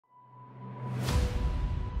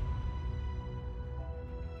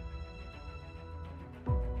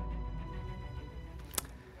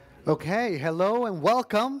Okay, hello and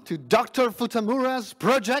welcome to Dr. Futamura's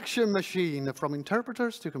projection machine, from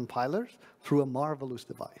interpreters to compilers through a marvelous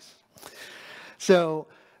device. So,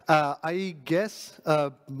 I guess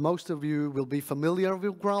most of you will be familiar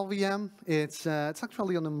with GraalVM. It's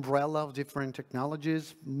actually an umbrella of different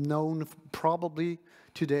technologies, known probably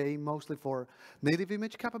today mostly for native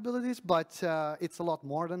image capabilities, but it's a lot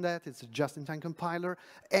more than that. It's a just-in-time compiler.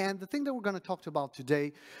 And the thing that we're going to talk about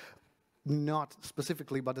today, not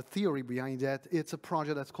specifically, but the theory behind that, it's a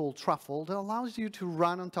project that's called Truffle that allows you to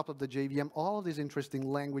run on top of the JVM all of these interesting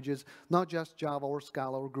languages, not just Java or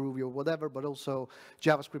Scala or Groovy or whatever, but also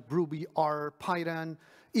JavaScript, Ruby, R, Python,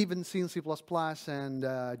 even C and C++, and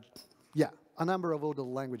yeah, a number of other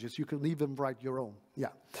languages. You can even write your own. Yeah.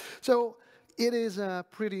 So it is a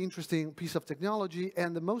pretty interesting piece of technology,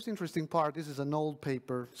 and the most interesting part, this is an old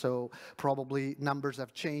paper, so probably numbers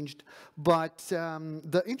have changed, but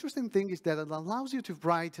the interesting thing is that it allows you to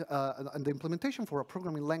write the implementation for a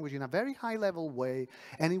programming language in a very high-level way,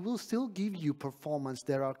 and it will still give you performance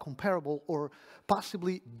that are comparable or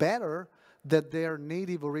possibly better than their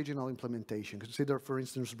native original implementation. Consider, for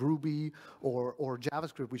instance, Ruby or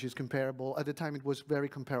JavaScript, which is comparable. At the time, it was very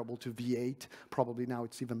comparable to V8. Probably now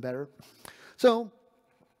it's even better. So,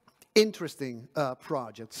 interesting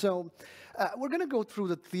project. So, we're going to go through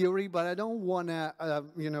the theory, but I don't want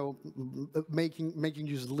to, making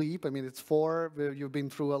you sleep. I mean, it's 4. You've been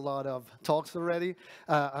through a lot of talks already.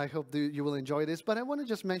 I hope you will enjoy this. But I want to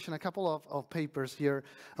just mention a couple of papers here.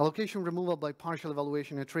 Allocation removal by partial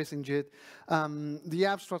evaluation and tracing JIT. The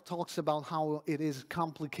abstract talks about how it is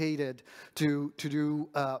complicated to do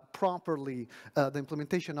properly the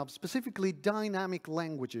implementation of specifically dynamic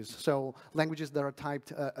languages. So languages that are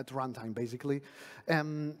typed at runtime, basically.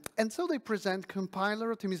 And so they present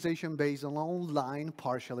compiler optimization based on online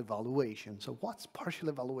partial evaluation. So what's partial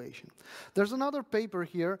evaluation? There's another paper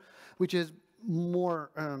here, which is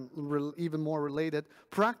more, even more related,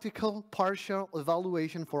 practical partial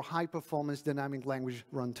evaluation for high-performance dynamic language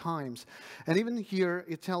runtimes. And even here,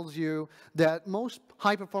 it tells you that most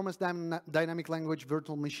high-performance dynamic language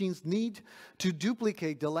virtual machines need to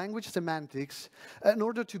duplicate the language semantics in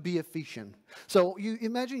order to be efficient. So you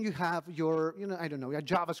imagine you have your, I don't know, a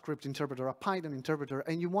JavaScript interpreter, a Python interpreter,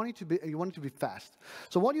 and you want it to be fast.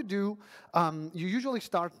 So what you do, you usually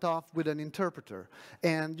start off with an interpreter,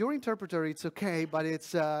 and your interpreter, it's okay, but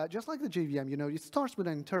it's just like the JVM, it starts with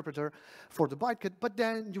an interpreter for the bytecode, but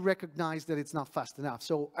then you recognize that it's not fast enough.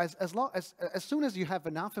 So as soon as you have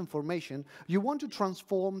enough information, you want to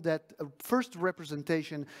transform that first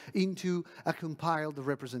representation into a compiled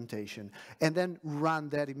representation, and then run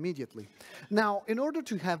that immediately. Now, in order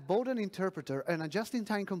to have both an interpreter and a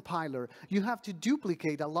just-in-time compiler, you have to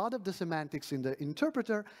duplicate a lot of the semantics in the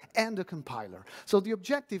interpreter and the compiler. So the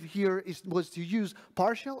objective here was to use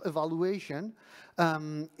partial evaluation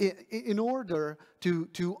in order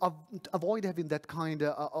to avoid having that kind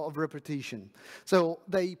of repetition. So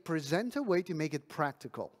they present a way to make it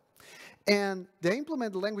practical. And they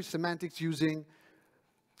implement the language semantics using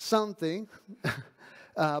something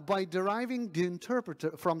by deriving the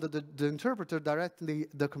interpreter from the interpreter directly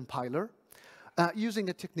the compiler, using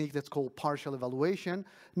a technique that's called partial evaluation,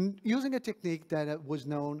 using a technique that was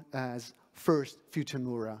known as first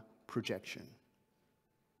Futamura projection.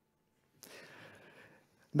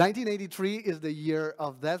 1983 is the year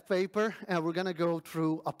of that paper, and we're going to go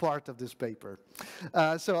through a part of this paper.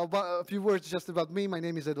 So a few words just about me. My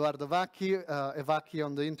name is Edoardo Vacchi, Vacchi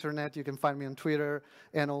on the internet. You can find me on Twitter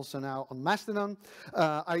and also now on Mastodon.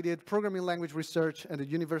 I did programming language research at the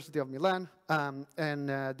University of Milan, and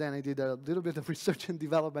then I did a little bit of research and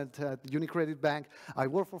development at Unicredit Bank. I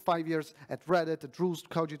worked for 5 years at Reddit, at Rules,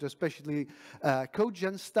 Cogito, especially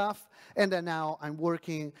CodeGen stuff, and then now I'm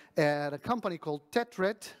working at a company called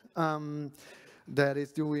Tetrate, that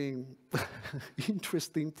is doing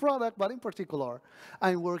interesting product, but in particular,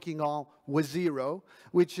 I'm working on Wezero,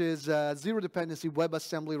 which is zero-dependency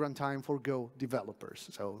WebAssembly runtime for Go developers.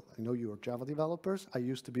 So I know you are Java developers. I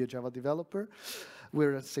used to be a Java developer.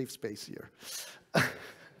 We're a safe space here.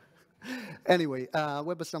 Anyway,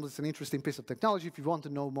 WebAssembly is an interesting piece of technology. If you want to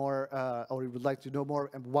know more, or you would like to know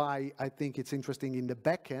more, and why I think it's interesting in the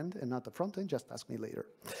back end and not the front end, just ask me later.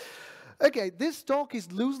 Okay, this talk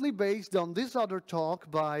is loosely based on this other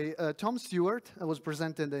talk by Tom Stewart. It was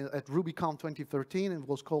presented at RubyConf 2013 and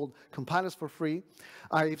was called Compilers for Free.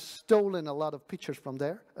 I've stolen a lot of pictures from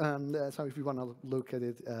there, so if you want to look at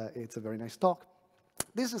it, it's a very nice talk.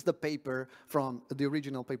 This is the paper from the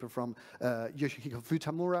original paper from Yoshihiko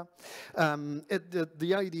Futamura.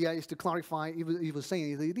 The idea is to clarify. He was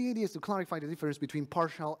saying the idea is to clarify the difference between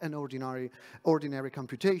partial and ordinary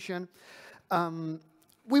computation.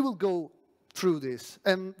 we will go through this.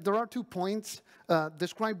 And there are 2 points.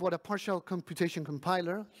 Describe what a partial computation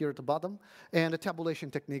compiler, here at the bottom, and a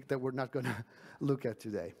tabulation technique that we're not going to look at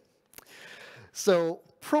today. So,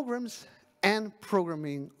 programs and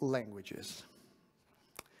programming languages.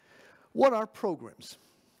 What are programs?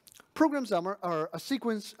 Programs are a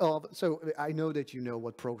sequence of, so I know that you know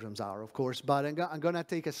what programs are, of course, but I'm going to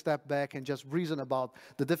take a step back and just reason about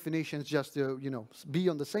the definitions just to, be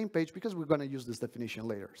on the same page, because we're going to use this definition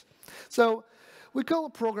later. So we call a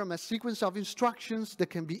program a sequence of instructions that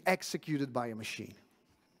can be executed by a machine.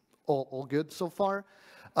 All good so far?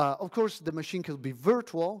 Of course, the machine could be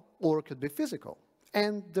virtual or it could be physical.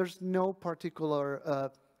 And there's no particular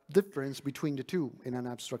difference between the two in an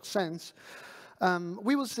abstract sense.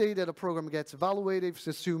 We will say that a program gets evaluated if it's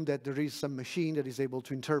assumed that there is some machine that is able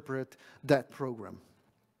to interpret that program.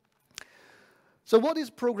 So what is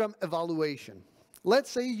program evaluation?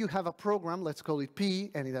 Let's say you have a program, let's call it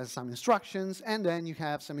P, and it has some instructions, and then you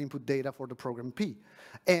have some input data for the program P.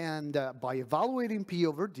 And by evaluating P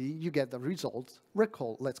over D, you get the result,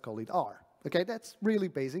 let's call it R. Okay, that's really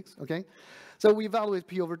basics, okay? So we evaluate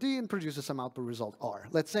P over D and produces some output result R.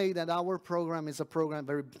 Let's say that our program is a program,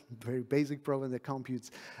 very basic program that computes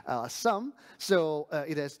sum. So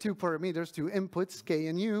it has 2 parameters, 2 inputs, K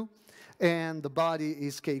and U, and the body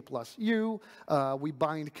is K plus U. We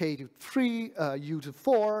bind K to 3, U to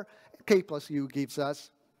 4. K plus U gives us,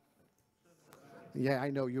 yeah, I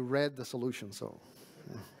know, you read the solution, so.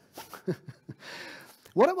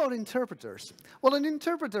 What about interpreters? Well, an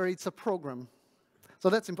interpreter, it's a program. So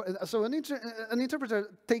that's important. So an interpreter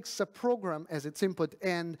takes a program as its input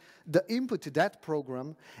and the input to that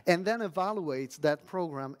program, and then evaluates that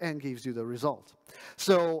program and gives you the result.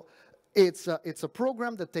 So it's a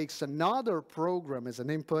program that takes another program as an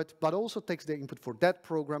input, but also takes the input for that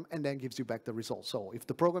program and then gives you back the result. So if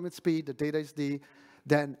the program is P, the data is D,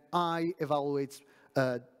 then I evaluates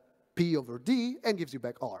P over D and gives you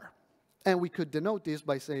back R. And we could denote this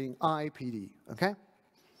by saying IPD, okay?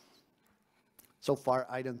 So far,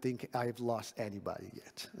 I don't think I've lost anybody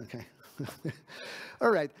yet, okay?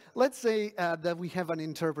 All right, let's say that we have an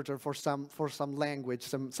interpreter for some language,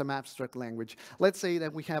 some abstract language. Let's say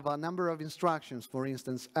that we have a number of instructions, for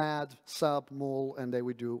instance, add, sub, mul, and then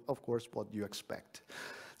we do, of course, what you expect.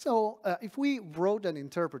 So if we wrote an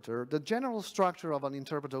interpreter, the general structure of an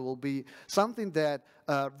interpreter will be something that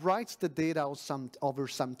writes the data over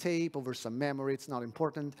some tape, over some memory, it's not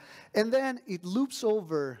important, and then it loops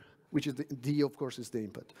over, which is D, of course, is the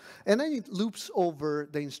input. And then it loops over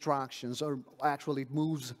the instructions, or actually it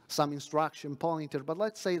moves some instruction pointer, but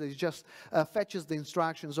let's say that it just fetches the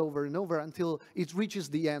instructions over and over until it reaches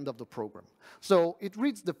the end of the program. So it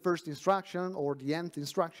reads the first instruction, or the nth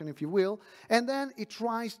instruction, if you will, and then it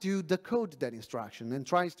tries to decode that instruction and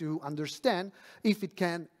tries to understand if it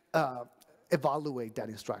can evaluate that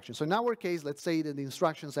instruction. So in our case, let's say that the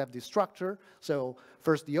instructions have this structure. So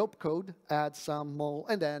first the opcode, add, sum, mul,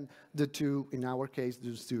 and then the 2, in our case,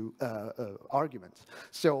 those 2 arguments.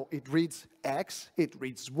 So it reads X, it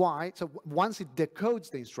reads Y. So once it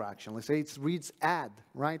decodes the instruction, let's say it reads add,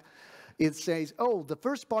 right? It says, oh, the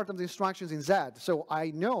first part of the instructions is add. So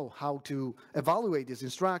I know how to evaluate this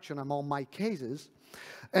instruction among my cases.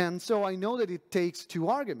 And so I know that it takes 2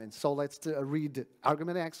 arguments. So let's read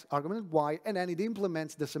argument X, argument Y, and then it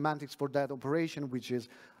implements the semantics for that operation, which is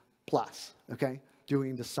plus, okay,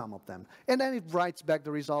 doing the sum of them. And then it writes back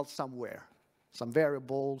the results somewhere, some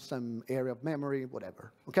variable, some area of memory,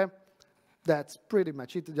 whatever, okay? That's pretty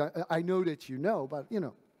much it. I know that you know, but,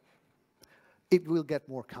 it will get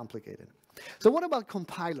more complicated. So what about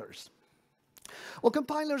compilers? Well,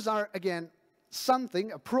 compilers are, again,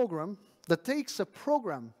 a program that takes a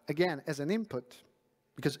program, again, as an input,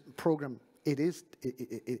 because program,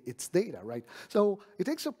 it's data, right? So it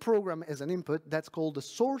takes a program as an input, that's called the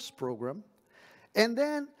source program, and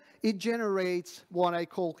then it generates what I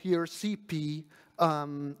call here CP,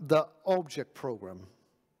 the object program.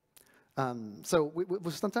 So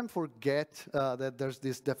we sometimes forget that there's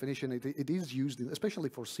this definition. It is used, especially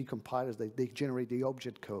for C compilers, they generate the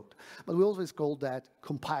object code. But we always call that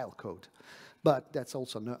compile code. But that's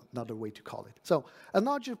also another way to call it. So an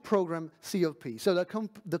object program, C of P. So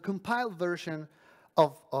the compiled version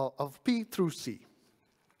of P through C.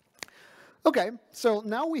 Okay, so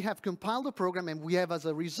now we have compiled the program, and we have as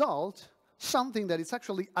a result something that is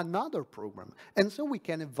actually another program. And so we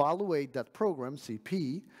can evaluate that program,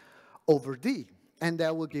 CP, over D. And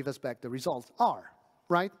that will give us back the result, R,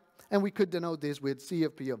 right? And we could denote this with C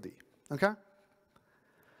of P of D, okay?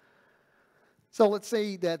 So let's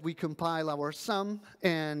say that we compile our sum,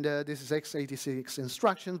 and this is x86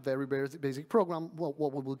 instructions, very basic program. Well,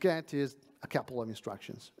 what we will get is a couple of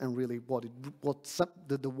instructions, and really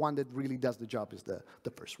the one that really does the job is the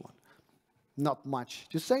first one. Not much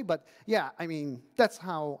to say, but yeah, I mean, that's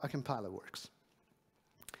how a compiler works.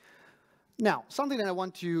 Now, something that I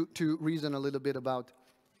want you to reason a little bit about.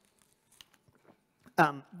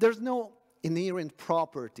 There's no inherent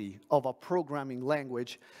property of a programming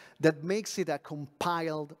language that makes it a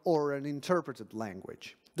compiled or an interpreted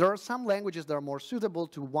language. There are some languages that are more suitable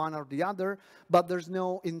to one or the other, but there's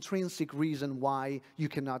no intrinsic reason why you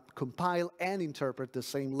cannot compile and interpret the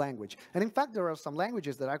same language. And in fact, there are some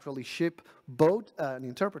languages that actually ship both an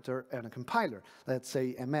interpreter and a compiler. Let's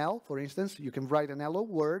say ML, for instance, you can write an hello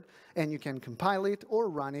word and you can compile it or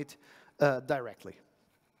run it directly.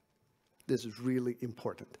 This is really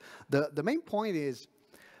important. The main point is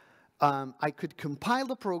I could compile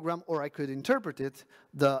the program or I could interpret it.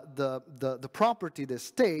 The property that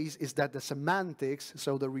stays is that the semantics,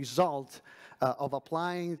 so the result of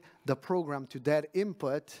applying the program to that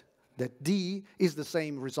input, that D, is the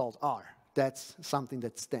same result R. That's something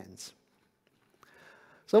that stands.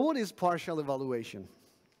 So what is partial evaluation?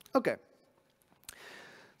 Okay.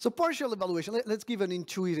 So partial evaluation, let's give an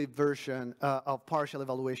intuitive version of partial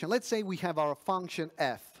evaluation. Let's say we have our function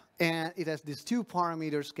f, and it has these two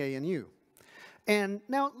parameters, k and u. And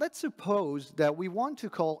now let's suppose that we want to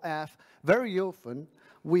call f very often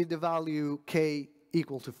with the value k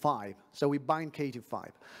equal to 5. So we bind k to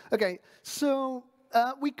 5. Okay, so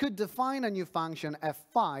we could define a new function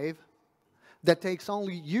f5 that takes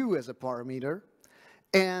only u as a parameter,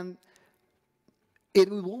 and it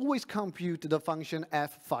will always compute the function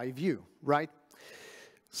f5u, right?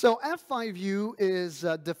 So f5u is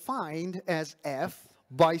defined as f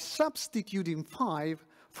by substituting 5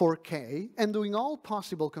 for k and doing all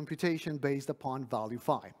possible computation based upon value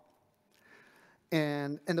 5.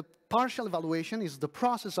 And the partial evaluation is the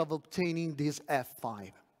process of obtaining this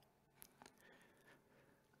f5.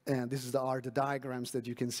 And this are the diagrams that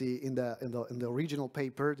you can see in the original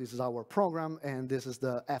paper. This is our program, and this is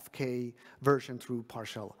the FK version through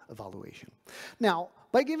partial evaluation. Now,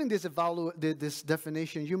 by giving this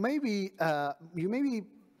definition, you may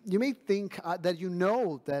think that you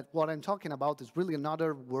know that what I'm talking about is really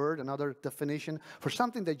another word, another definition for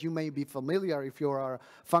something that you may be familiar if you're a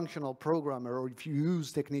functional programmer or if you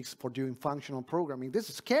use techniques for doing functional programming. This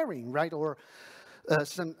is scaring, right? Or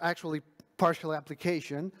some actually partial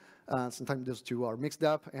application. Sometimes those two are mixed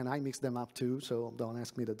up, and I mix them up too, so don't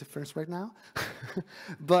ask me the difference right now.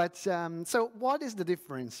 But so what is the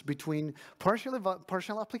difference between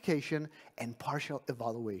partial application and partial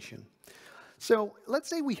evaluation? So let's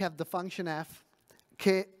say we have the function f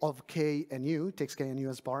of k and u, takes k and u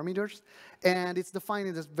as parameters, and it's defined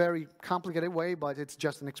in this very complicated way, but it's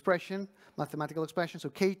just an expression, mathematical expression. So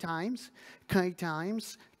k times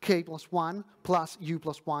k plus 1 plus u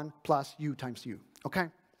plus 1 plus u times u, okay?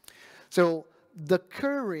 So the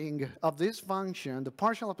curring of this function, the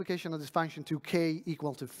partial application of this function to k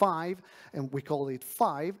equal to 5, and we call it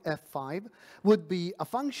 5, f5, would be a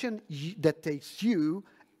function that takes u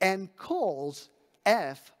and calls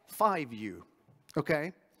f5u,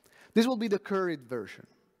 okay? This will be the curried version.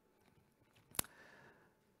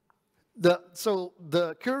 So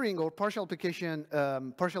the currying or partial application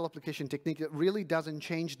technique really doesn't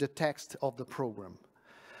change the text of the program,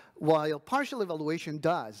 while partial evaluation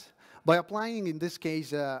does. By applying, in this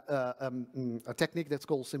case, a technique that's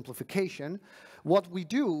called simplification, what we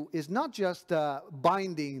do is not just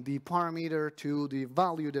binding the parameter to the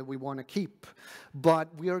value that we want to keep, but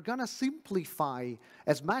we are going to simplify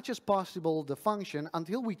as much as possible the function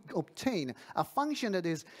until we obtain a function that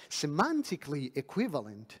is semantically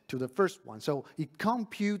equivalent to the first one. So it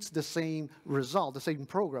computes the same result, the same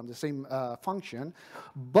program, the same function,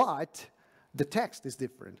 but the text is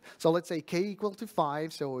different. So let's say k equal to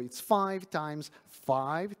 5, so it's 5 times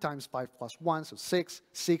 5 plus 1, so 6.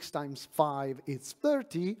 6 times 5, it's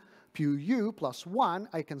 30. U plus 1,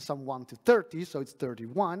 I can sum 1 to 30, so it's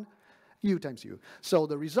 31. U times u. So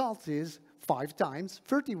the result is 5 times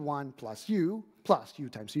 31 plus u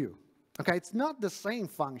times u. Okay, it's not the same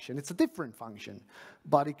function, it's a different function,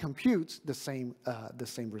 but it computes the same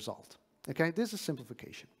result. Okay, this is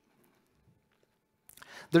simplification.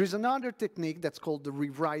 There is another technique that's called the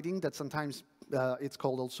rewriting, that sometimes it's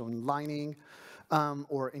called also inlining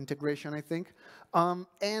or integration, I think.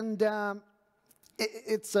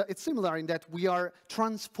 It's similar in that we are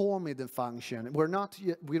transforming the function. We're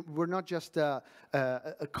not just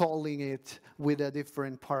calling it with a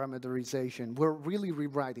different parameterization. We're really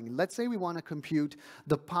rewriting. Let's say we want to compute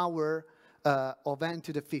the power of n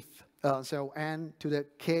to the 5th. So n to the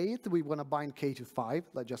kth, we want to bind k to 5,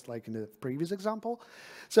 just like in the previous example.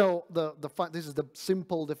 So this is the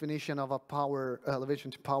simple definition of a power elevation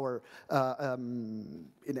to power in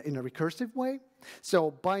a recursive way.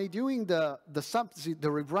 So by doing the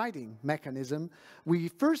rewriting mechanism, we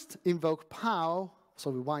first invoke pow. So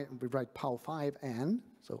we write pow 5n,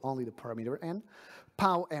 so only the parameter n,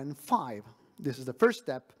 pow n5. This is the first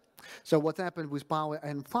step. So what happened with pow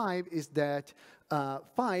n5 is that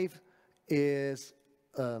 5 is,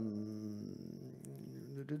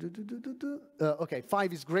 okay,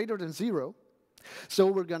 5 is greater than 0. So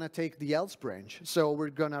we're going to take the else branch. So we're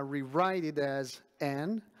going to rewrite it as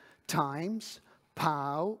n times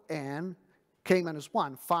pow n k minus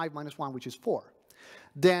 1, 5 minus 1, which is 4.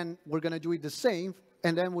 Then we're going to do it the same,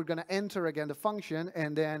 and then we're going to enter again the function,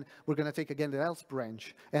 and then we're going to take again the else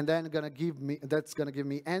branch, and then that's going to give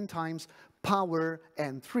me n times power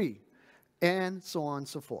n3, and so on and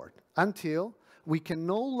so forth, until we can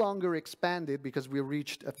no longer expand it because we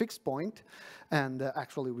reached a fixed point, and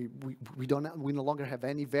actually we no longer have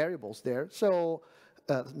any variables there, so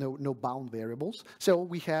no bound variables. So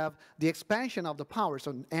we have the expansion of the power,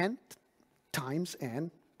 so n times n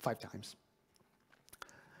 5 times.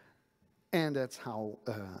 And that's how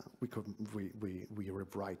we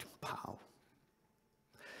rewrite pow.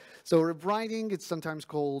 So rewriting, it's sometimes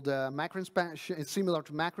called macro expansion. It's similar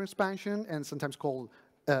to macro expansion, and sometimes called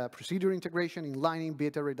procedure integration, inlining,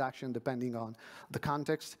 beta reduction, depending on the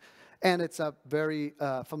context. And it's a very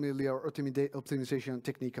familiar optimization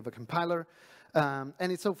technique of a compiler. And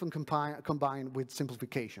it's often combined with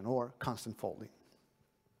simplification or constant folding.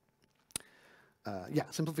 Yeah,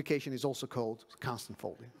 simplification is also called constant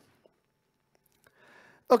folding.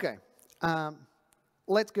 Okay,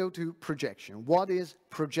 let's go to projection. What is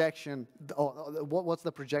projection? What's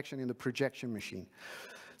the projection in the projection machine?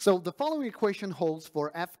 So the following equation holds for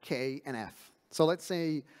f, k, and f. So let's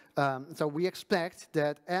say, so we expect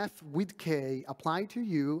that f with k applied to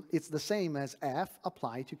u, it's the same as f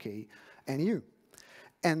applied to k and u.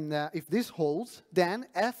 And if this holds, then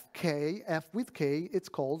f with k, it's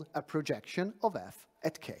called a projection of f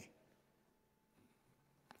at k.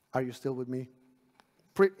 Are you still with me?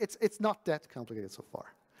 It's not that complicated so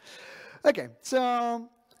far. Okay, so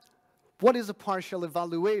what is a partial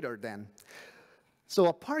evaluator then? So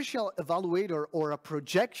a partial evaluator or a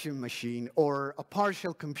projection machine or a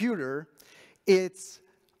partial computer, it's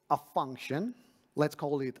a function, let's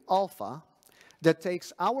call it alpha, that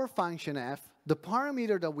takes our function f, the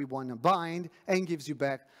parameter that we want to bind, and gives you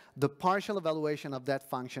back the partial evaluation of that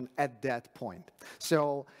function at that point.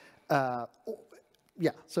 So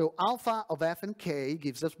yeah, so alpha of f and k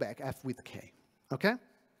gives us back f with k, okay?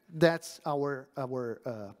 That's our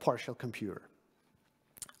partial computer.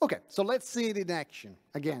 Okay, so let's see it in action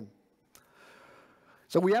again.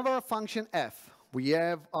 So we have our function f. We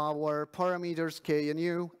have our parameters k and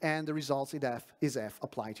u, and the result is f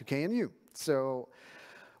applied to k and u. So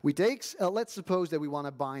we take, let's suppose that we want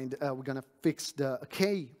to bind, we're going to fix the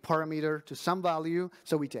k parameter to some value.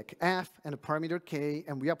 So we take f and a parameter k,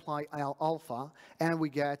 and we apply alpha, and we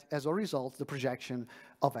get, as a result, the projection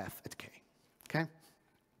of f at k, okay?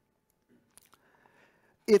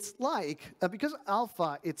 It's like, because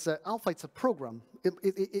alpha, it's a program.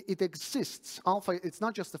 It exists. Alpha, it's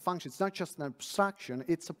not just a function. It's not just an abstraction.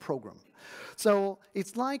 It's a program. So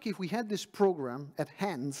it's like if we had this program at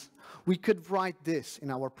hand, we could write this in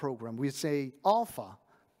our program. We say alpha,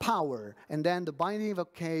 power, and then the binding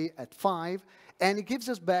of k at 5, and it gives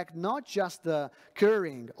us back not just the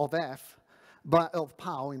curring of f, but of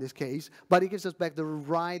pow in this case, but it gives us back the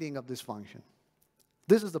writing of this function.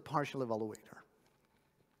 This is the partial evaluator.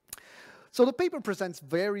 So the paper presents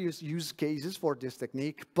various use cases for this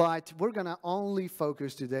technique, but we're going to only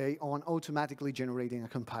focus today on automatically generating a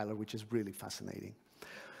compiler, which is really fascinating.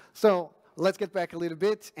 So let's get back a little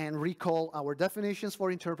bit and recall our definitions for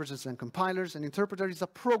interpreters and compilers. An interpreter is a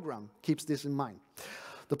program, keeps this in mind.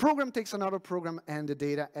 The program takes another program and the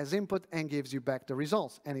data as input and gives you back the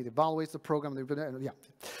results, and it evaluates the program. Yeah.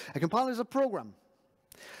 A compiler is a program.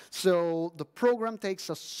 So the program takes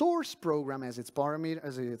a source program as its parameter,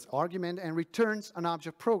 as its argument, and returns an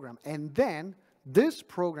object program. And then this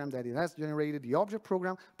program that it has generated, the object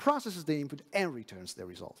program, processes the input and returns the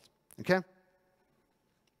result. Okay?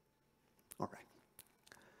 All right.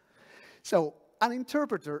 So an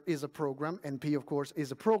interpreter is a program, and P, of course,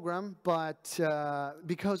 is a program, but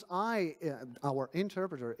because our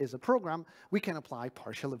interpreter is a program, we can apply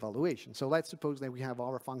partial evaluation. So let's suppose that we have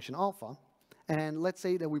our function alpha, and let's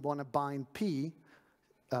say that we want to bind P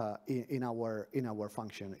in our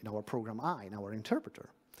function, in our program I, in our interpreter.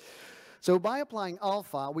 So by applying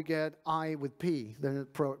alpha, we get I with P, the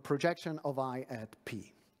projection of I at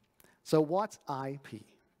P. So what's IP?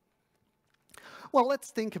 Well,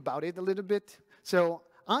 let's think about it a little bit. So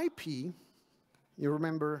IP, you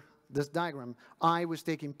remember this diagram, I was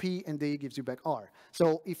taking P and D gives you back R.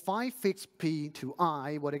 So if I fix P to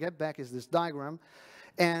I, what I get back is this diagram.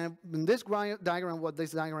 And in this diagram, what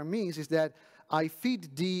this diagram means is that I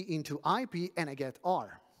feed D into IP and I get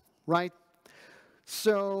R, right?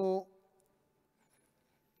 So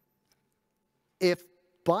if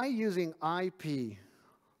by using IP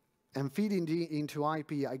and feeding D into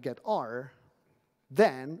IP I get R,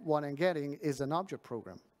 then what I'm getting is an object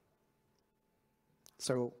program.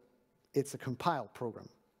 So it's a compiled program.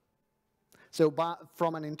 So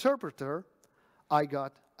from an interpreter, I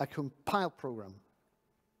got a compiled program.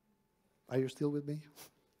 Are you still with me?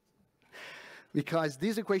 Because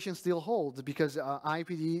this equation still holds, because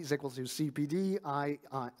IPD is equal to CPD,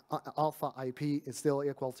 alpha IP is still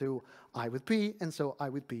equal to I with P, and so I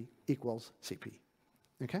with P equals CP.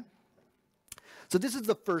 Okay? So this is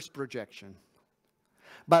the first projection.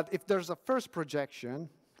 But if there's a first projection,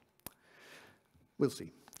 we'll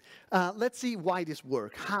see. Let's see why this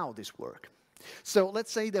works, how this works. So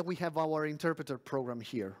let's say that we have our interpreter program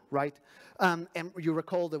here, right? And you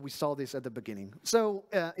recall that we saw this at the beginning. So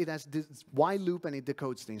it has this while loop and it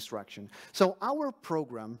decodes the instruction. So our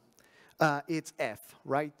program, it's F,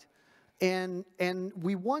 right? And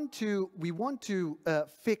we want to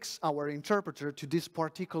fix our interpreter to this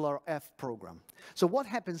particular F program. So what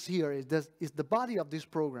happens here is the body of this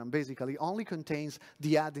program basically only contains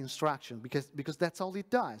the add instruction because that's all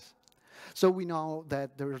it does. So we know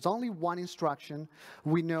that there's only one instruction.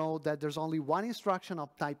 We know that there's only one instruction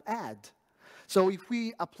of type add. So if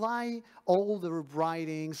we apply all the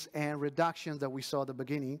writings and reductions that we saw at the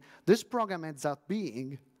beginning, this program ends up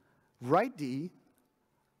being write D,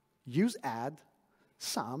 use add,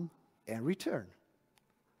 sum, and return.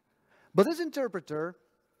 But this interpreter,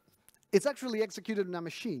 it's actually executed in a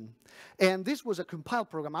machine. And this was a compiled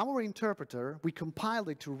program. Our interpreter, we compiled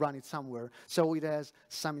it to run it somewhere. So it has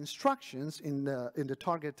some instructions in the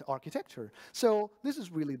target architecture. So this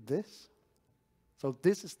is really this. So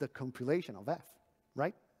this is the compilation of F,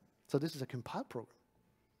 right? So this is a compiled program.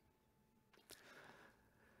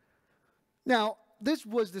 Now, this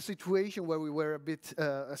was the situation where we were a bit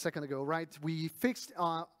a second ago, right? We fixed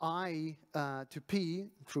I to P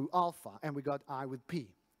through alpha, and we got I with P.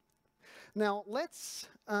 Now let's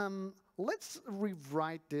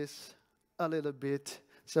rewrite this a little bit.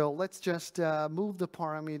 So let's just move the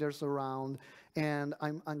parameters around, and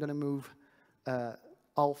I'm going to move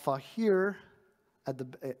alpha here at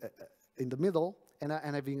in the middle, and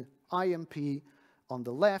having IMP on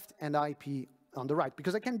the left and IP on the right,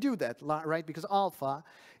 because I can do that, right? Because alpha,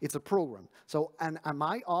 it's a program. So and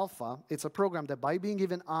my alpha, it's a program that by being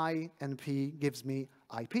given I and P gives me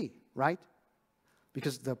IP, right?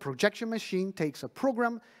 Because the projection machine takes a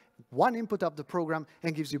program, one input of the program,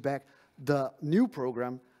 and gives you back the new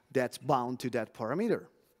program that's bound to that parameter.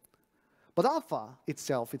 But alpha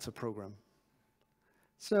itself, it's a program.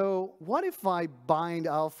 So what if I bind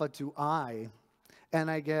alpha to I, and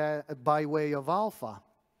I get by way of alpha,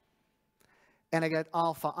 and I get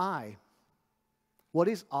alpha I? What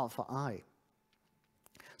is alpha I?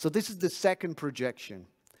 So this is the second projection.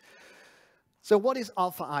 So what is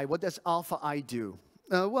alpha I? What does alpha I do?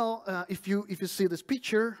 If you see this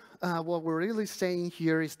picture, what we're really saying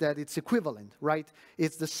here is that it's equivalent, right?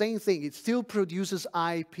 It's the same thing. It still produces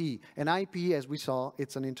IP. And IP, as we saw,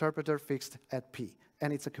 it's an interpreter fixed at P.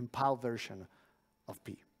 And it's a compiled version of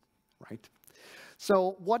P, right?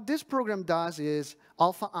 So what this program does is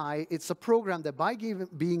alpha I, it's a program that by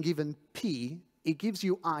being given P, it gives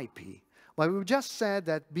you IP. But we just said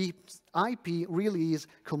that IP really is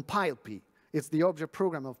compiled P. It's the object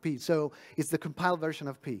program of P. So it's the compiled version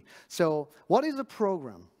of P. So what is the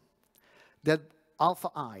program that alpha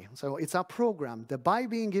I? So it's a program that by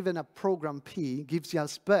being given a program P gives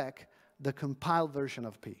us back the compiled version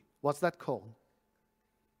of P. What's that called?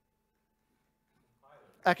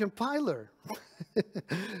 A compiler.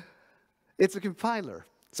 It's a compiler.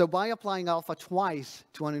 So by applying alpha twice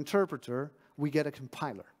to an interpreter, we get a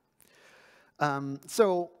compiler.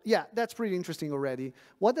 So yeah, that's pretty interesting already.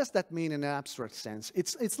 What does that mean in an abstract sense?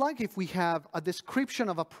 It's like if we have a description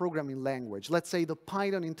of a programming language. Let's say the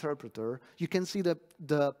Python interpreter. You can see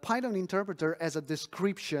the Python interpreter as a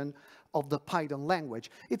description of the Python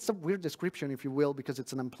language. It's a weird description, if you will, because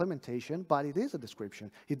it's an implementation, but it is a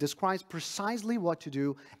description. It describes precisely what to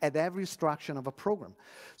do at every instruction of a program.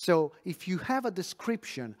 So if you have a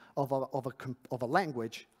description of a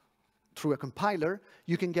language, through a compiler,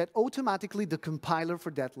 you can get automatically the compiler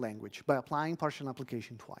for that language by applying partial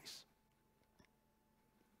application twice.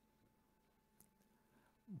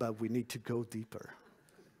 But we need to go deeper.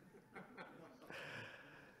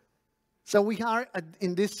 So we are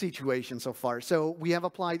in this situation so far. So we have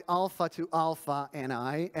applied alpha to alpha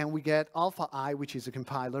ni, and we get alpha I, which is a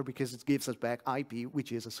compiler, because it gives us back IP,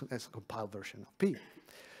 which is a compiled version of P,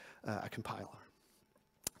 a compiler.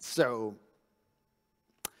 So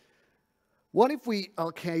what if we,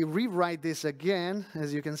 rewrite this again?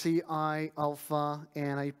 As you can see, I, alpha,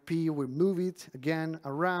 and IP, we move it again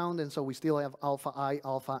around, and so we still have alpha I,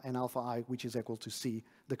 and alpha I, which is equal to C,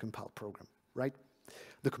 the compiled program, right?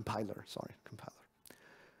 The compiler, sorry, compiler.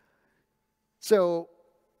 So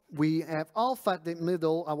we have alpha at the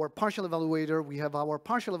middle, our partial evaluator, we have our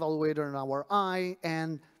partial evaluator and our I,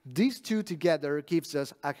 and these two together gives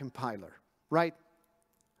us a compiler, right?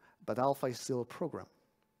 But alpha is still a program.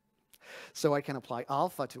 So I can apply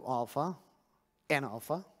alpha to alpha,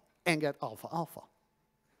 and get alpha alpha.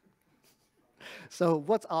 So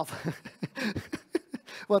what's alpha?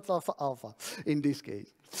 What's alpha alpha in this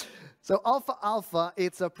case? So alpha alpha,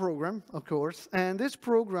 it's a program, of course, and this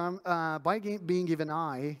program, by being given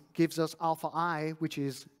I, gives us alpha I, which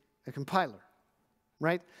is a compiler,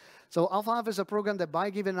 right? So alpha alpha is a program that by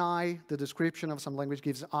given I, the description of some language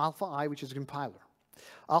gives alpha I, which is a compiler.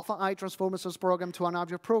 Alpha I transforms this program to an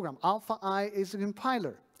object program. Alpha I is a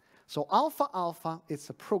compiler. So alpha alpha, it's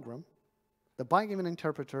a program that by given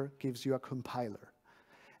interpreter gives you a compiler.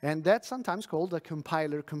 And that's sometimes called a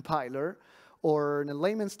compiler, or in a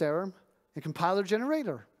layman's term, a compiler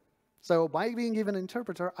generator. So by being given an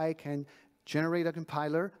interpreter, I can generate a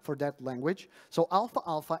compiler for that language. So alpha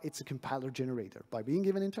alpha, it's a compiler generator. By being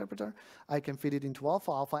given an interpreter, I can feed it into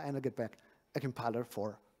alpha alpha, and I get back a compiler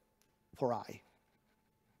for I,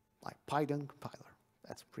 like Python compiler.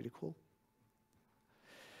 That's pretty cool.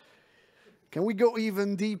 Can we go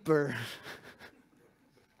even deeper?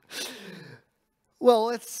 Well,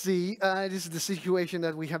 let's see. This is the situation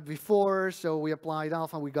that we had before. So we applied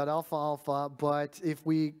alpha, we got alpha alpha. But if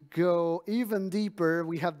we go even deeper,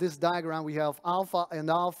 we have this diagram. We have alpha and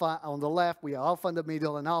alpha on the left. We have alpha in the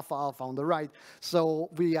middle and alpha alpha on the right.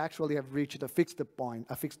 So we actually have reached a fixed point.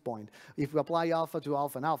 If we apply alpha to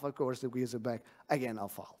alpha and alpha, of course, it gives it back again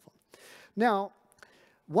alpha alpha. Now,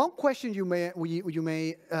 one question we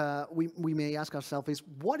may ask ourselves is,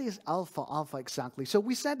 what is alpha alpha exactly? So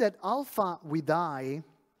we said that alpha with I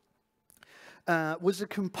was a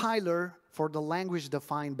compiler for the language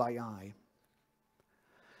defined by I.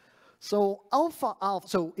 So alpha alpha,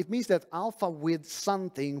 so it means that alpha with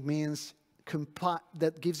something means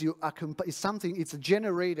that gives you something. It's a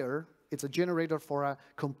generator. It's a generator for a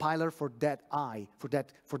compiler for that I, for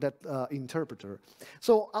that interpreter.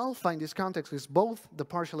 So alpha in this context is both the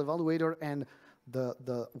partial evaluator and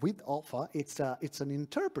the with alpha. It's an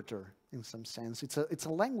interpreter in some sense. It's a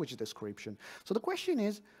language description. So the question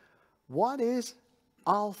is, what is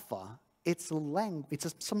alpha? It's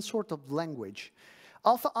some sort of language.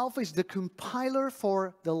 Alpha alpha is the compiler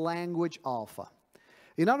for the language alpha.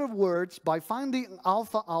 In other words, by finding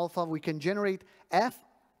alpha alpha, we can generate f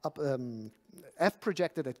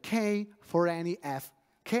projected at k for any f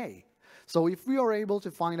k. So if we are able to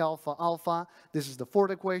find alpha alpha, this is the fourth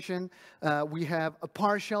equation, we have a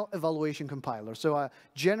partial evaluation compiler. So a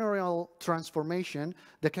general transformation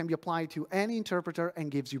that can be applied to any interpreter and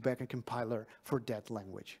gives you back a compiler for that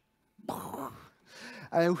language.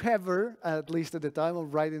 However, at least at the time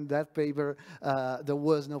of writing that paper, there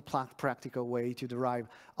was no practical way to derive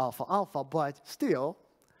alpha alpha, but still,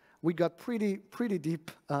 we got pretty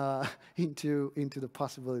deep into the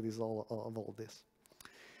possibilities of all this.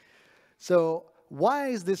 So why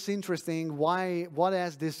is this interesting? What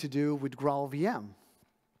has this to do with GraalVM?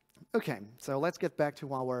 Okay, so let's get back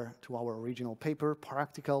to our original paper,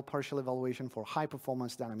 Practical Partial Evaluation for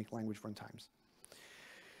High-Performance Dynamic Language Runtimes.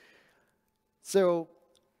 So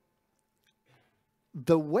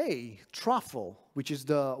the way truffle, which is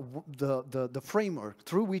the framework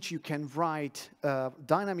through which you can write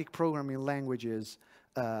dynamic programming languages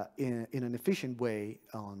in an efficient way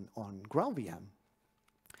on GraalVM,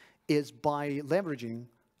 is by leveraging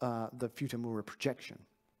the Futamura projection.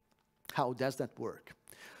 How does that work?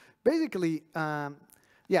 Basically,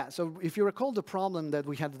 so if you recall, the problem that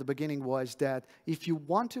we had at the beginning was that if you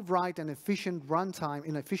want to write an efficient runtime,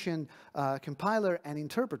 an efficient compiler and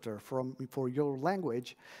interpreter for your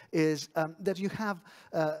language, is that you have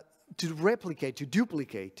to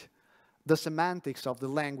duplicate the semantics of the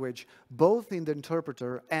language, both in the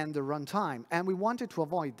interpreter and the runtime. And we wanted to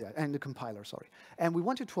avoid that, and the compiler, sorry. And we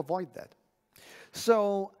wanted to avoid that.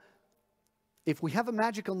 So if we have a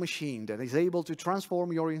magical machine that is able to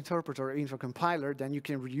transform your interpreter into a compiler, then you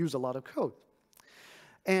can reuse a lot of code.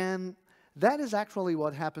 And that is actually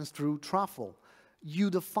what happens through truffle.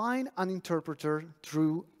 You define an interpreter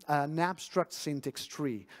through an abstract syntax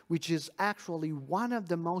tree, which is actually one of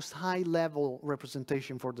the most high-level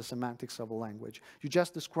representation for the semantics of a language. You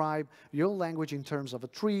just describe your language in terms of a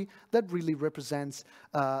tree that really represents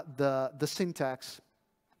the syntax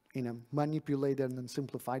in a manipulated and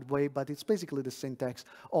simplified way, but it's basically the syntax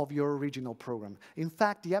of your original program. In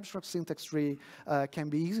fact, the abstract syntax tree can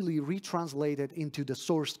be easily retranslated into the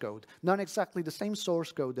source code. Not exactly the same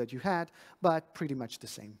source code that you had, but pretty much the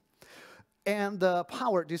same. And the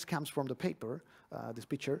power, this comes from the paper, this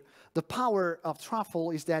picture. The power of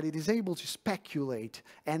truffle is that it is able to speculate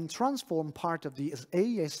and transform part of the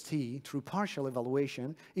AST through partial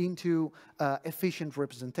evaluation into efficient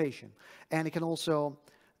representation. And it can also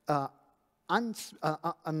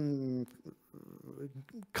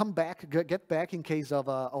come back, get back in case of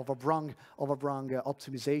a wrong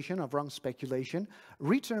optimization, of wrong speculation,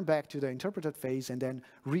 return back to the interpreted phase, and then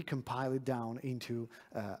recompile it down into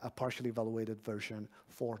a partially evaluated version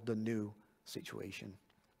for the new situation.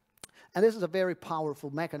 And this is a very powerful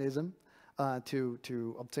mechanism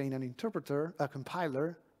to obtain an interpreter, a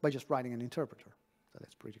compiler, by just writing an interpreter. So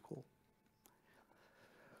that's pretty cool.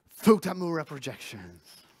 Futamura projections.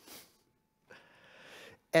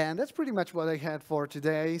 And that's pretty much what I had for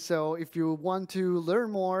today. So if you want to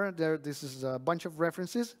learn more, this is a bunch of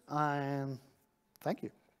references. And thank you.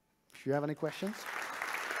 If you have any questions.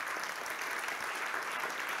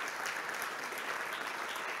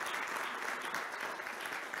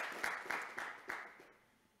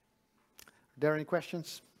 Are there any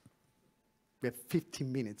questions? We have 15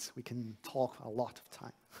 minutes. We can talk a lot of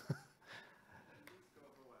time.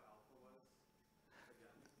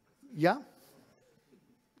 Yeah?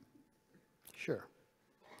 Sure.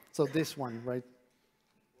 So this one, right?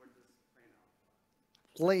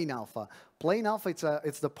 Plain alpha. Plain alpha,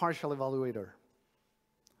 it's the partial evaluator.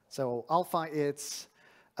 So alpha, it's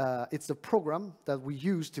the program that we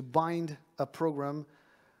use to bind a program,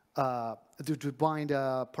 to bind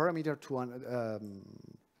a parameter to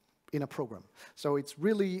in a program. So it's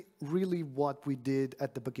really, really what we did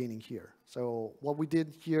at the beginning here. So what we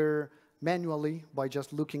did here manually by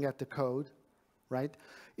just looking at the code, right?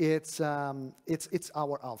 It's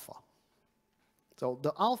our alpha. So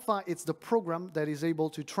the alpha, it's the program that is able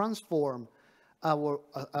to transform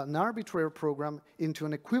an arbitrary program into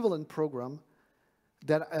an equivalent program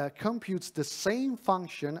that computes the same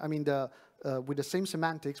function, I mean, with the same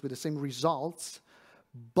semantics, with the same results,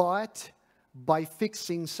 but by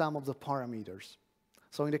fixing some of the parameters.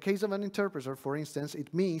 So in the case of an interpreter, for instance,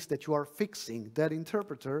 it means that you are fixing that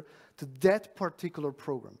interpreter to that particular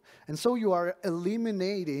program. And so you are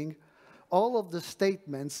eliminating all of the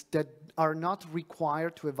statements that are not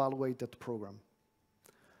required to evaluate that program.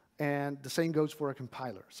 And the same goes for a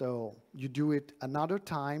compiler. So you do it another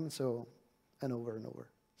time, and over and over.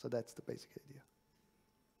 So that's the basic idea.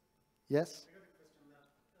 Yes?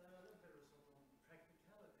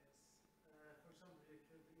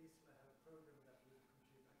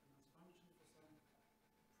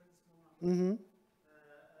 Mm-hmm.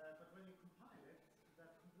 But when you compile it,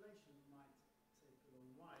 that compilation might take a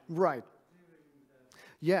long while. Right.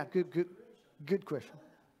 Yeah, good question.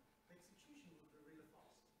 The execution would be really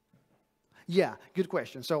fast. Yeah, good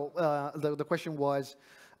question. So the question was,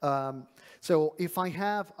 so if I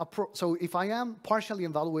have if I am partially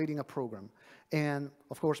evaluating a program, and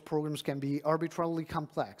of course programs can be arbitrarily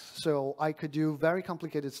complex, so I could do very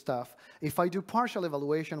complicated stuff. If I do partial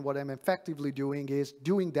evaluation, what I'm effectively doing is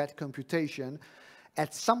doing that computation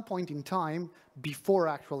at some point in time before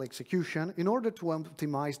actual execution in order to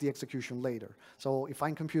optimize the execution later. So if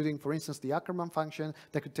I'm computing, for instance, the Ackermann function,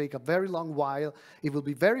 that could take a very long while. It will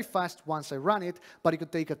be very fast once I run it, but it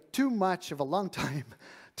could take too much of a long time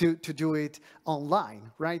to do it online,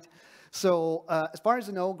 right? So as far as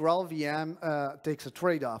I know, GraalVM takes a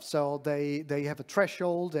trade-off. So they have a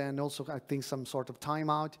threshold and also, I think, some sort of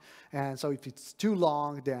timeout. And so if it's too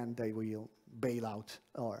long, then they will bail out.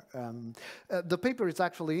 Or the paper is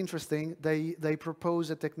actually interesting. They propose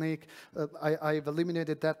a technique. I've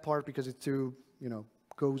eliminated that part because it's too,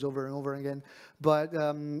 goes over and over again. But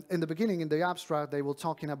in the beginning, in the abstract, they were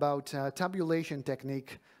talking about tabulation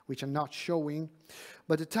technique, which I'm not showing.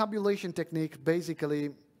 But the tabulation technique,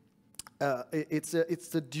 basically, it's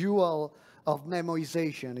the dual of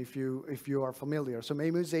memoization, if you are familiar. So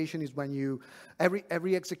memoization is when you,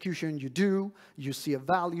 every execution you do, you see a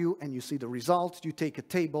value and you see the result. You take a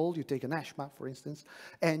table, you take an hash map, for instance,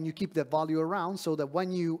 and you keep that value around so that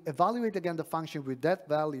when you evaluate again the function with that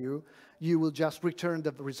value, you will just return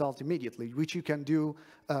the result immediately, which you can do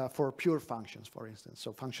for pure functions, for instance.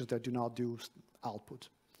 So functions that do not do output,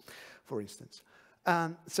 for instance.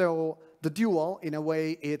 So the dual, in a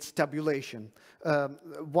way, it's tabulation.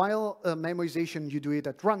 While memoization, you do it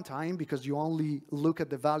at runtime because you only look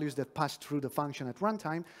at the values that pass through the function at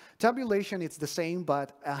runtime. Tabulation, it's the same,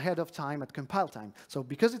 but ahead of time at compile time. So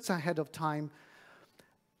because it's ahead of time,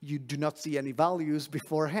 you do not see any values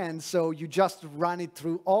beforehand, so you just run it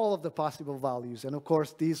through all of the possible values. And of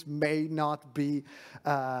course, this may not be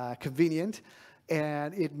convenient,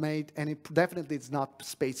 and it definitely is not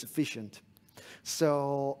space efficient.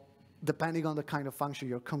 So depending on the kind of function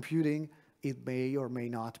you're computing, it may or may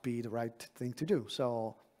not be the right thing to do.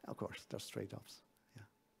 So of course, there's trade-offs. Yeah.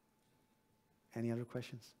 Any other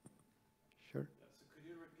questions? Sure. Yeah, so could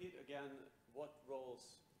you repeat again what roles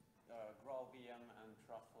GraalVM and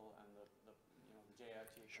Truffle and the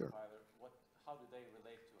JIT Sure. compiler, how do they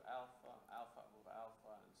relate to alpha, alpha over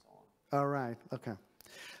alpha, and so on? All right. Okay.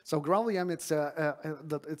 So GraalVM, it's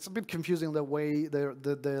a bit confusing the way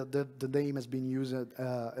the name has been used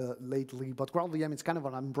lately, but GraalVM is kind of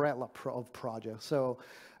an umbrella of projects. So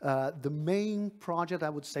the main project, I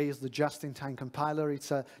would say, is the just-in-time compiler.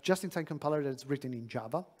 It's a just-in-time compiler that's written in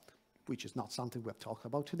Java, which is not something we've talked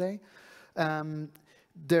about today.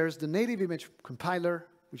 There's the native image compiler,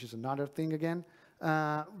 which is another thing again.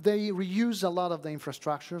 They reuse a lot of the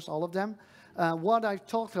infrastructures, all of them. What I've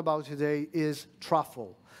talked about today is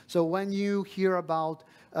Truffle. So when you hear about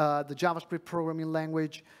the JavaScript programming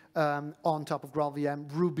language on top of GraalVM,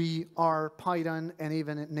 Ruby, R, Python, and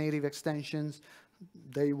even native extensions,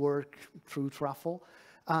 they work through Truffle.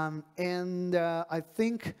 I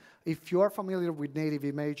think if you're familiar with native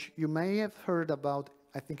image, you may have heard about,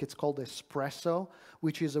 I think it's called Espresso,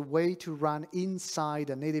 which is a way to run inside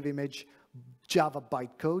a native image Java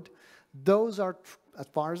bytecode. Those are, as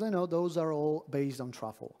far as I know, those are all based on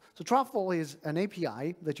Truffle. So Truffle is an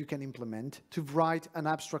API that you can implement to write an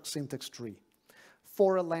abstract syntax tree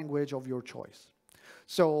for a language of your choice.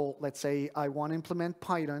 So let's say I want to implement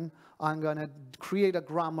Python. I'm going to create a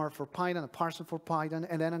grammar for Python, a parser for Python,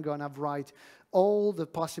 and then I'm going to write all the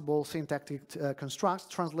possible syntactic constructs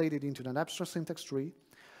translated into an abstract syntax tree.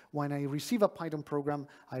 When I receive a Python program,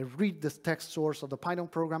 I read the text source of the Python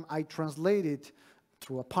program, I translate it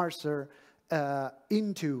through a parser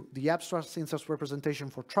into the abstract syntax representation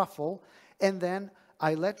for Truffle, and then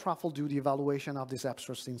I let Truffle do the evaluation of this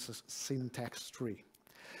abstract syntax tree.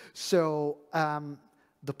 So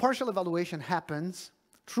the partial evaluation happens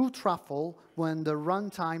through Truffle when the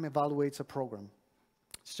runtime evaluates a program.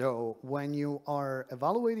 So when you are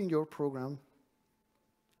evaluating your program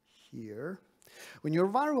here, when you're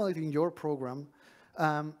evaluating your program,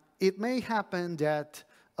 it may happen that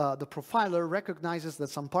the profiler recognizes that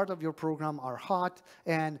some part of your program are hot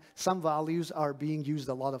and some values are being used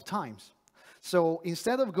a lot of times. So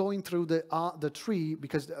instead of going through the tree,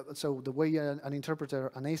 because so the way an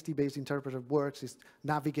interpreter, an AST-based interpreter works is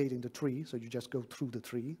navigating the tree, so you just go through the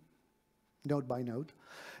tree, node by node.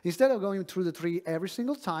 Instead of going through the tree every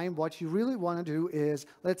single time, what you really want to do is,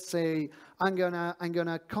 let's say, I'm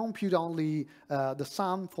gonna compute only the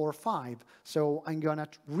sum for 5. So I'm gonna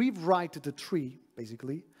rewrite the tree,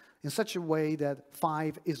 basically, in such a way that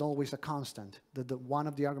 5 is always a constant. That one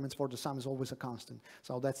of the arguments for the sum is always a constant.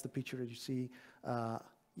 So that's the picture that you see,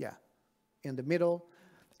 in the middle.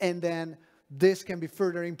 And then this can be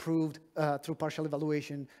further improved through partial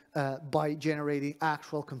evaluation by generating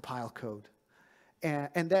actual compile code.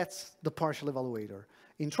 And that's the partial evaluator.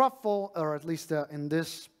 In Truffle, or at least in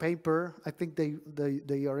this paper, I think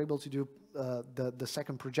they are able to do the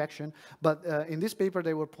second projection. But in this paper,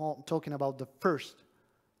 they were talking about the first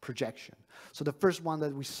projection. So the first one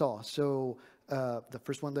that we saw. So the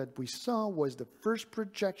first one that we saw was the first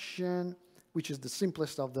projection, which is the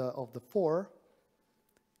simplest of the 4.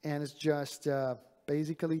 And it's just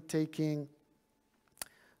basically taking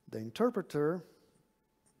the interpreter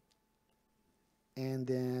and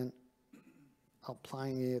then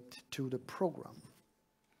applying it to the program.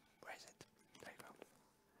 Where is it? There you go.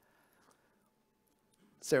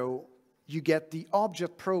 So you get the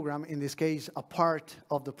object program, in this case, a part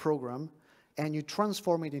of the program, and you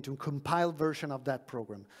transform it into a compiled version of that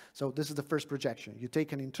program. So this is the first projection. You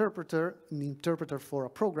take an interpreter for a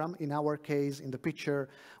program. In our case, in the picture,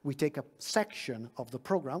 we take a section of the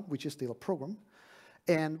program, which is still a program,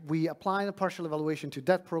 and we apply a partial evaluation to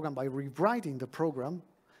that program by rewriting the program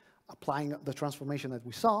applying the transformation that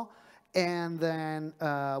we saw, and then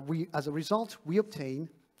as a result, we obtain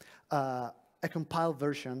a compiled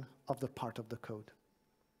version of the part of the code.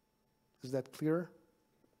 Is that clear?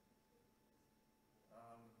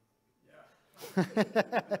 Yeah. Okay,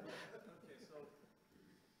 so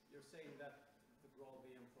you're saying that the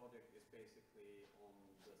GraalVM project is basically on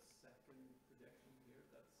the second projection here?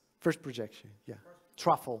 That's First projection, yeah.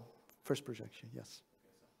 Truffle, first projection, yes.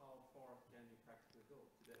 okay, so how far can you practically go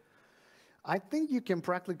today? I think you can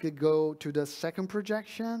practically go to the second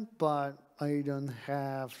projection, but I don't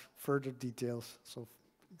have further details. So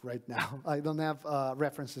right now, I don't have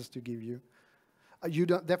references to give you. You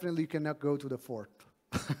definitely cannot go to the fourth.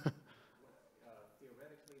 Theoretically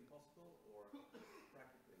impossible or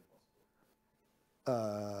practically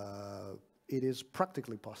impossible? It is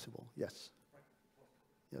practically possible, yes.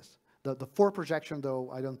 Yes. The fourth projection, though,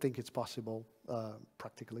 I don't think it's possible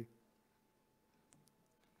practically.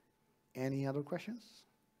 Any other questions?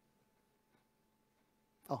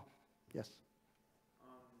 Oh, yes.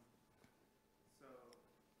 So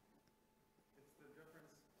it's the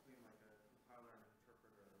difference between like a compiler and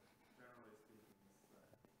interpreter. Generally speaking, is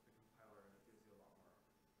that the compiler gives you a lot more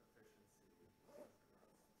efficiency as regards to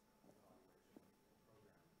evaluation of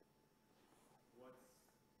the program.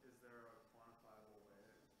 Is there a quantifiable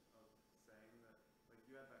way of saying that, like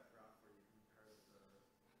you had that graph where you compared the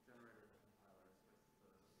generator compilers with the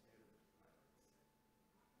native compilers.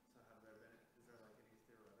 So is there like any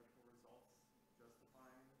theoretical results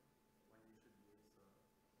justifying when you should use a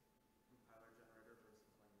compiler generator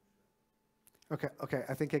versus when you should? Okay,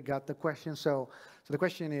 I think I got the question. So the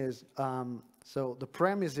question is, so the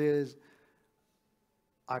premise is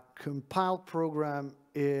a compiled program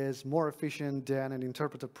is more efficient than an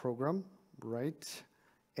interpreted program, right?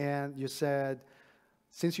 And you said,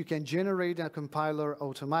 since you can generate a compiler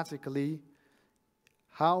automatically,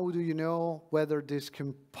 how do you know whether this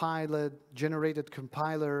generated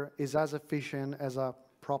compiler is as efficient as a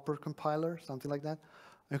proper compiler, something like that?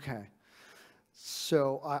 Okay.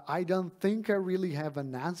 So I don't think I really have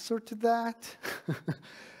an answer to that.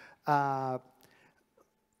 I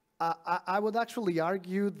would actually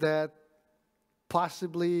argue that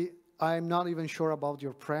possibly I'm not even sure about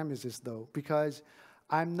your premises, though, because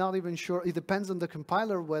I'm not even sure. It depends on the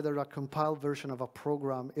compiler whether a compiled version of a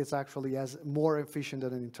program is actually more efficient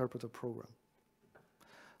than an interpreted program.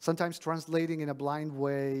 Sometimes translating in a blind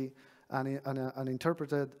way an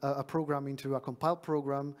interpreted program into a compiled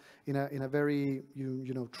program in a very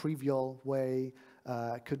trivial way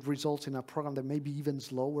could result in a program that may be even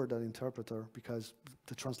slower than interpreter because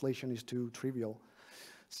the translation is too trivial.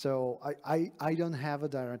 So I don't have a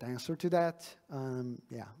direct answer to that.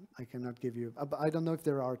 Yeah, I cannot give you. I don't know if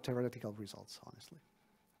there are theoretical results, honestly.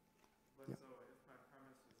 But so if my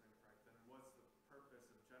premise is incorrect, then what's the purpose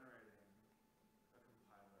of generating a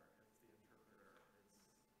compiler if the interpreter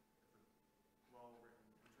if a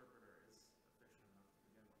well-written interpreter is efficient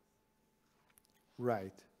enough to begin with?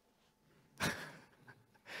 Right.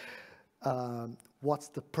 What's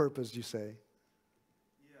the purpose, you say?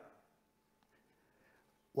 Yeah.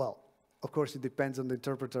 Well, of course, it depends on the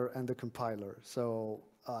interpreter and the compiler. So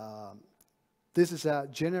this is a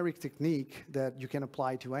generic technique that you can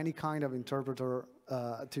apply to any kind of interpreter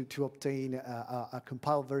to obtain a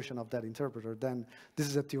compiled version of that interpreter. Then this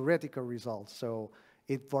is a theoretical result. So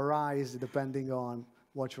it varies depending on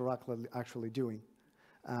what you're actually doing.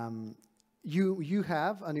 You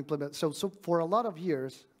have an implement. So for a lot of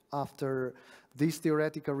years, after this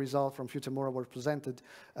theoretical result from Futamura was presented,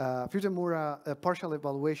 Futamura partial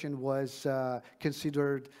evaluation was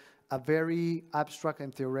considered a very abstract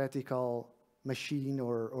and theoretical machine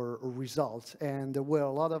or result, and there were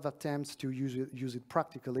a lot of attempts to use it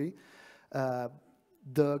practically. The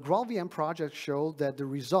GraalVM project showed that the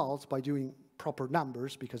results, by doing proper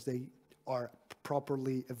numbers, because they are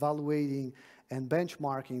properly evaluating and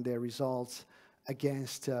benchmarking their results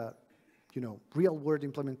against real-world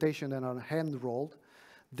implementation and on hand-rolled,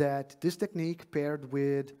 that this technique paired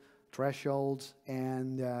with thresholds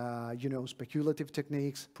and speculative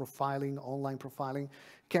techniques, profiling, online profiling,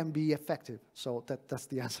 can be effective. So that's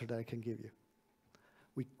the answer that I can give you.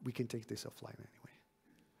 We can take this offline anyway.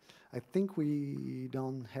 I think we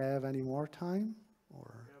don't have any more time,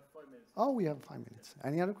 or We have 5 minutes. oh, we have 5 minutes.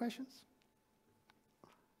 Any other questions?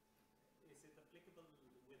 Is it applicable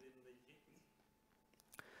within the JIT?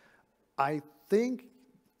 I think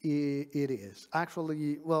it is.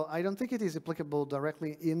 Actually, well, I don't think it is applicable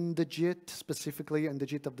directly in the JIT, specifically in the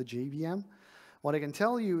JIT of the JVM, What I can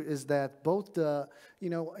tell you is that both the,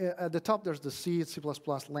 at the top there's the C, C++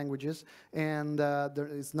 languages, and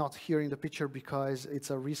it's not here in the picture because it's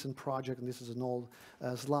a recent project, and this is an old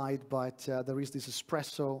slide, but there is this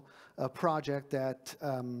Espresso project that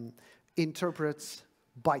interprets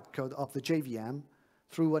bytecode of the JVM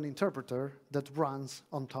through an interpreter that runs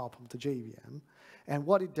on top of the JVM. And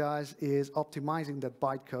what it does is optimizing that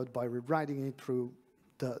bytecode by rewriting it through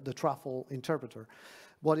the truffle interpreter.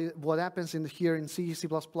 What happens here in C, C++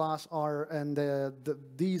 are, and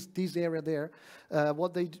these area there,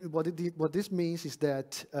 what this means is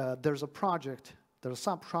that there's a project, there's a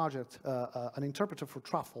sub-project, an interpreter for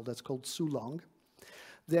truffle that's called Sulong,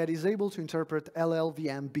 that is able to interpret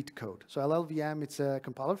LLVM bitcode. So LLVM, it's a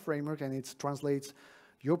compiler framework, and it translates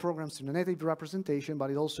your programs to a native representation,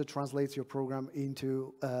 but it also translates your program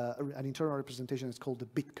into an internal representation that's called the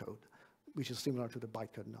bitcode, which is similar to the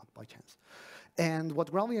bytecode, not by chance. And what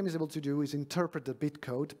GraalVM is able to do is interpret the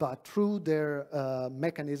bitcode, but through their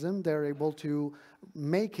mechanism, they're able to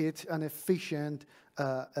make it an efficient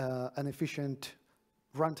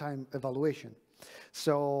runtime evaluation.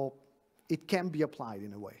 So it can be applied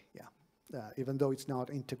in a way, yeah. Even though it's not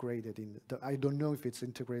integrated in, I don't know if it's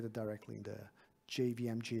integrated directly in the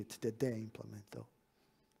JVM JIT that they implement, though.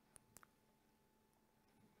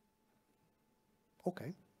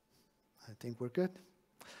 Okay, I think we're good.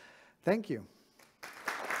 Thank you.